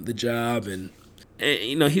the job. And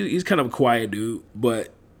you know, he's kind of a quiet dude,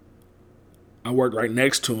 but I worked right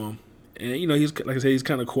next to him. And, you know, he's, like I said, he's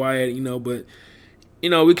kind of quiet, you know, but, you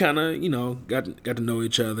know, we kind of, you know, got to know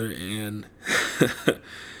each other. And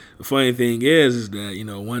the funny thing is that, you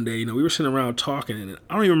know, one day, you know, we were sitting around talking, and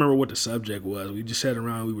I don't even remember what the subject was. We just sat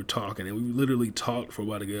around, we were talking, and we literally talked for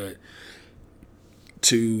about a good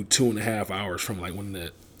 2.5 hours from like when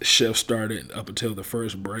the shift started up until the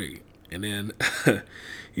first break. And then,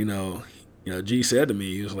 you know, G said to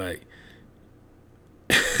me, he was like,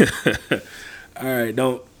 all right,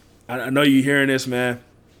 I know you hearing this, man.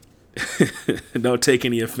 Don't take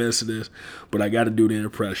any offense to this, but I got to do the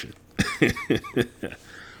impression.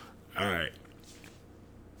 All right.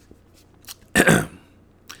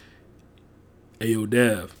 Hey, yo,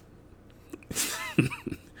 Dev.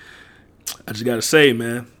 I just got to say,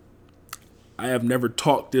 man, I have never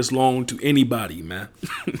talked this long to anybody, man.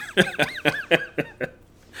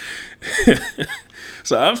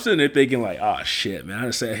 So I'm sitting there thinking like, oh shit, man, I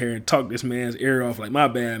just sat here and talked this man's ear off. Like, my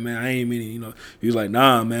bad, man, I ain't meaning, you know. He was like,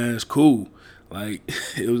 nah, man, it's cool. Like,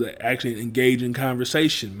 it was actually an engaging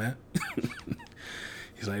conversation, man.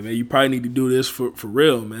 He's like, man, you probably need to do this for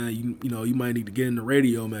real, man. You know, you might need to get in the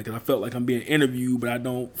radio, man, because I felt like I'm being interviewed, but I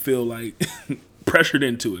don't feel like pressured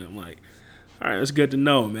into it. I'm like, all right, that's good to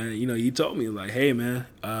know, man. You know, he told me like, hey, man,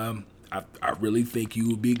 I really think you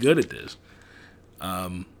would be good at this.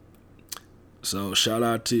 So shout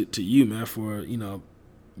out to you, man, for, you know,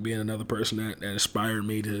 being another person that inspired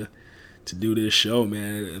me to do this show,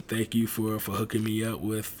 man. And thank you for hooking me up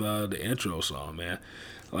with the intro song, man.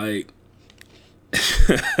 Like,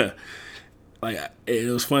 like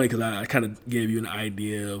it was funny because I kind of gave you an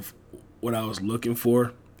idea of what I was looking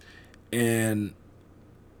for, and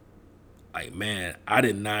like, man, I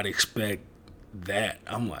did not expect that.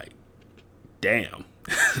 I'm like, damn.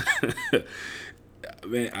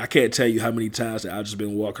 Man, I can't tell you how many times that I've just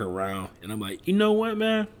been walking around and I'm like, you know what,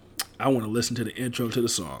 man? I want to listen to the intro to the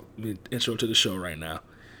song, the intro to the show right now.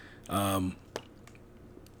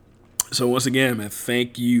 So once again, man,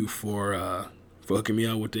 thank you for hooking me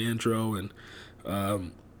out with the intro and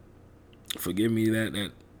for giving me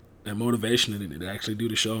that motivation to actually do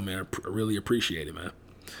the show, man. I really appreciate it, man.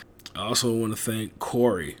 I also want to thank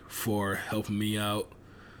Corey for helping me out,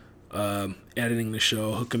 editing the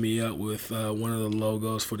show, hooking me up with one of the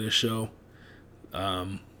logos for this show.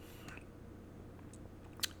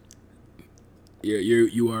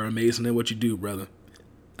 You are amazing at what you do, brother.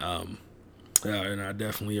 And I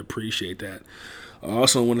definitely appreciate that. I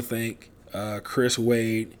also want to thank Chris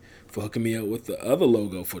Wade for hooking me up with the other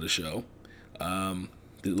logo for the show. The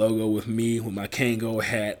logo with me with my Kango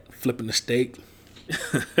hat flipping the steak.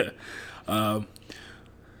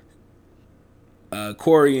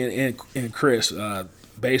 Corey and Chris,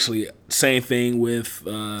 basically same thing with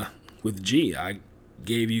G. I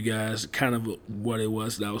gave you guys kind of what it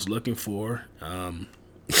was that I was looking for, and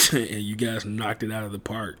you guys knocked it out of the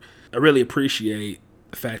park. I really appreciate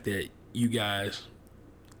the fact that you guys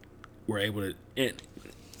were able to. And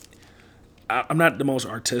I'm not the most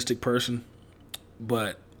artistic person,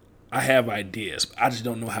 but I have ideas. I just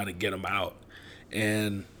don't know how to get them out.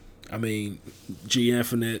 And I mean, G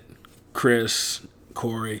Infinite, Chris,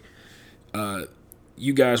 Corey,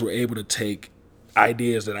 you guys were able to take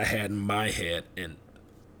ideas that I had in my head and,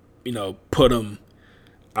 you know, put them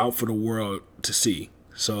out for the world to see.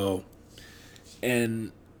 So,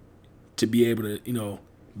 and to be able to, you know,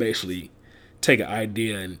 basically take an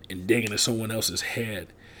idea and dig into someone else's head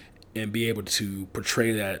and be able to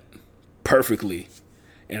portray that perfectly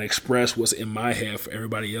and express what's in my head for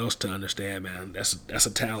everybody else to understand, man. That's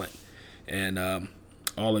a talent, and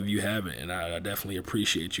all of you have it, and I definitely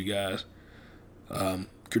appreciate you guys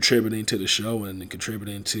contributing to the show and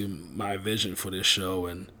contributing to my vision for this show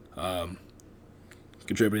and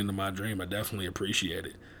contributing to my dream. I definitely appreciate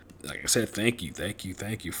it. Like I said, thank you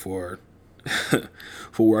for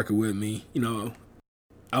for working with me.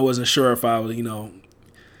 I wasn't sure if I was, and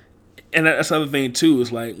that's the other thing too,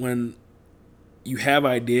 is like when you have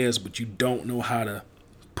ideas but you don't know how to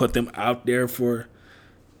put them out there for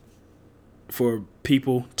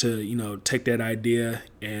people to, take that idea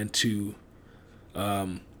and to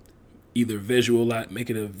either make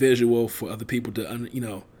it a visual for other people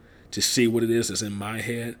to, to see what it is that's in my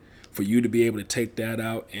head, for you to be able to take that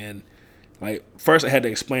out. And like, first I had to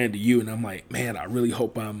explain it to you, and I'm like, man, I really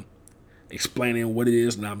hope I'm explaining what it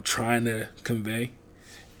is that I'm trying to convey.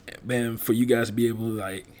 Man, for you guys to be able to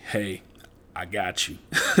like, hey, I got you.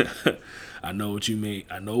 I know what you mean.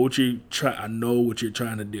 I know what you're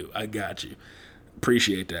trying to do. I got you.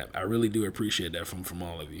 Appreciate that. I really do appreciate that from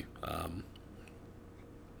all of you.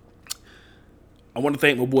 I want to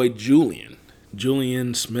thank my boy Julian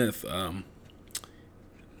Smith.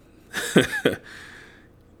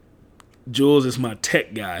 Jules is my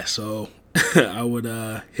tech guy, so I would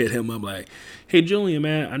hit him up like, hey Julian,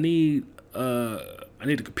 man, I need a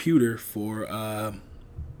computer for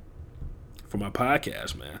my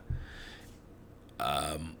podcast, man.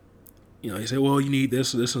 He said, well, you need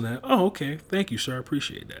this and that. Oh, okay. Thank you, sir. I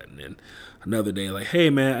appreciate that. And then another day, like, hey,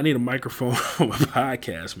 man, I need a microphone for my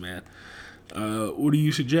podcast, man. What do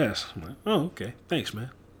you suggest? I'm like, oh, okay. Thanks,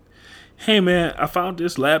 man. Hey, man, I found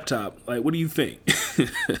this laptop. Like, what do you think?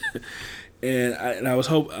 And I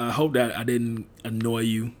hope that I didn't annoy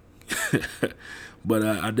you. But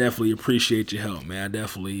I definitely appreciate your help, man. I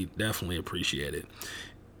definitely appreciate it.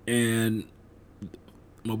 And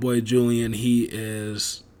my boy Julian, he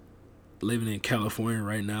is living in California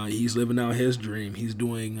right now. He's living out his dream. He's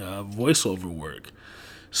doing voiceover work.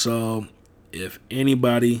 So if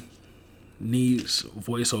anybody needs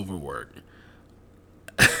voiceover work,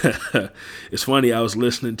 it's funny. I was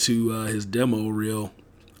listening to his demo reel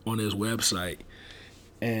on his website,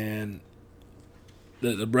 and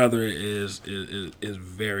the brother is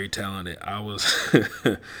very talented. I was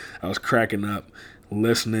cracking up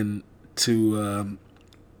listening to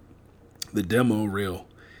the demo reel.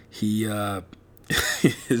 He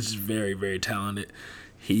is very, very talented.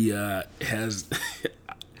 He has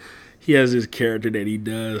this character that he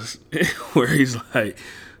does where he's like,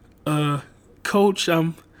 Coach,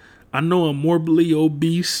 I know I'm morbidly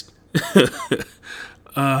obese.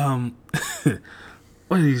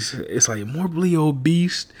 It's like morbidly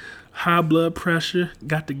obese, high blood pressure,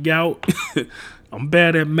 got the gout. I'm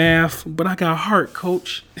bad at math, but I got heart,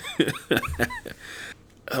 Coach.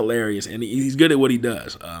 Hilarious, and he's good at what he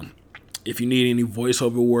does. If you need any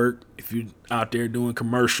voiceover work, if you're out there doing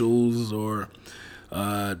commercials or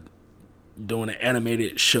doing an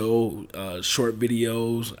animated show, short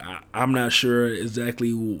videos, I'm not sure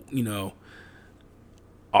exactly,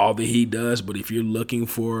 all that he does, but if you're looking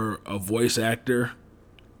for a voice actor,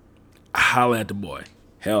 holla at the boy.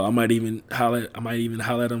 Hell, I might even holla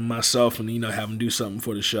at him myself and have him do something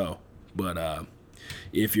for the show. But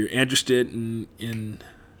if you're interested in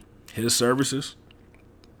his services,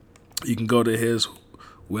 you can go to his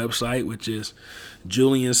website, which is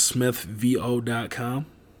juliansmithvo.com.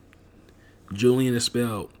 Julian is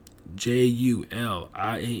spelled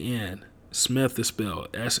Julian. Smith is spelled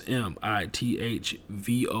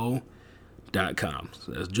SMITHVO.com.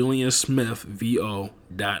 So that's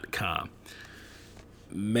juliansmithvo.com.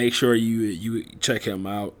 Make sure you check him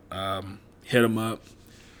out. Hit him up.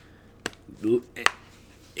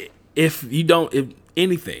 If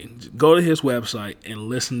anything, go to his website and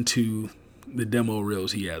listen to the demo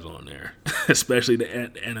reels he has on there, especially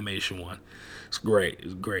the animation one. It's great.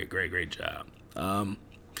 It's great job. I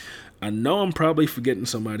know I'm probably forgetting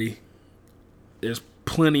somebody. There's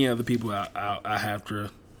plenty of other people I have to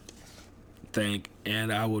thank,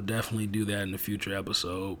 and I will definitely do that in a future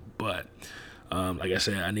episode. But like I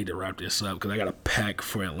said, I need to wrap this up because I got to pack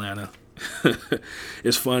for Atlanta.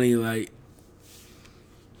 It's funny, like,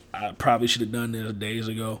 I probably should have done this days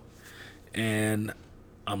ago, and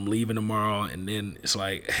I'm leaving tomorrow, and then it's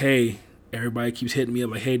like, hey, everybody keeps hitting me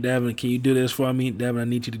up like, hey, Devin, can you do this for me? Devin, I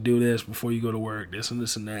need you to do this before you go to work, this and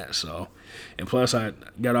this and that. So, and plus I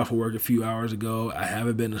got off of work a few hours ago. I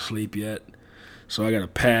haven't been to sleep yet. So I got to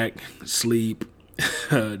pack, sleep,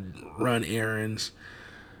 run errands.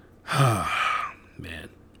 Man,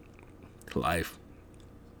 life.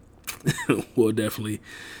 We'll definitely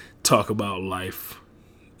talk about life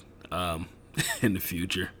in the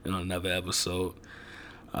future on another episode.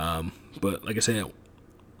 But like I said,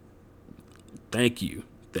 thank you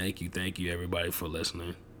everybody for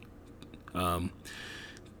listening.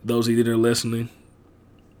 Those of you that are listening,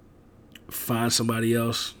 find somebody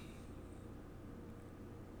else,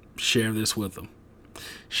 share this with them.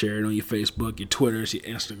 Share it on your Facebook, your Twitters, your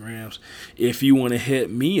Instagrams. If you want to hit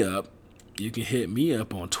me up, you can hit me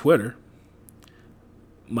up on Twitter.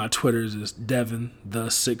 My Twitters is Devin the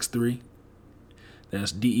 63.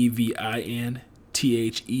 That's DEVINTHE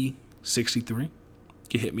 63. You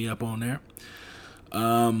can hit me up on there.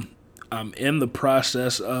 I'm in the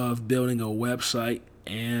process of building a website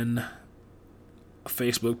and a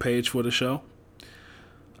Facebook page for the show.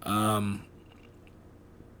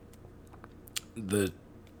 The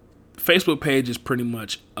Facebook page is pretty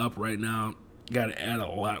much up right now. Got to add a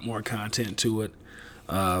lot more content to it.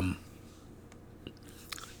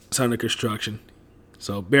 It's under construction,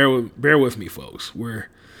 so bear with me, folks. We're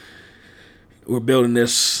building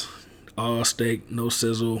this all stake, no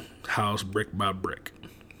sizzle house, brick by brick.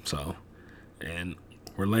 So, and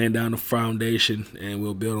we're laying down the foundation, and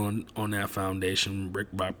we'll build on that foundation brick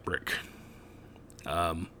by brick.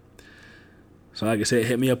 So like I said,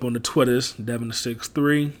 hit me up on the Twitters,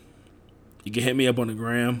 Devin63. You can hit me up on the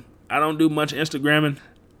gram. I don't do much Instagramming.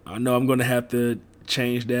 I know I'm going to have to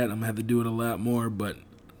change that. I'm going to have to do it a lot more, but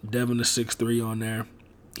Devin63 on there.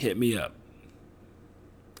 Hit me up.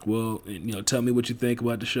 Well, tell me what you think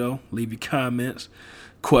about the show. Leave your comments,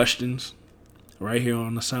 questions right here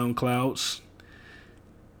on the SoundClouds.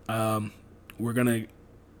 We're going to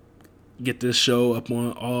get this show up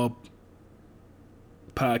on all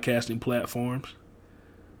podcasting platforms.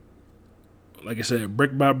 Like I said,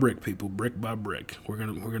 brick by brick, people, brick by brick. We're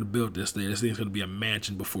gonna build this thing. This thing's gonna be a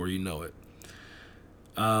mansion before you know it.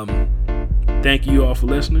 Thank you all for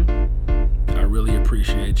listening. I really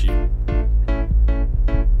appreciate you.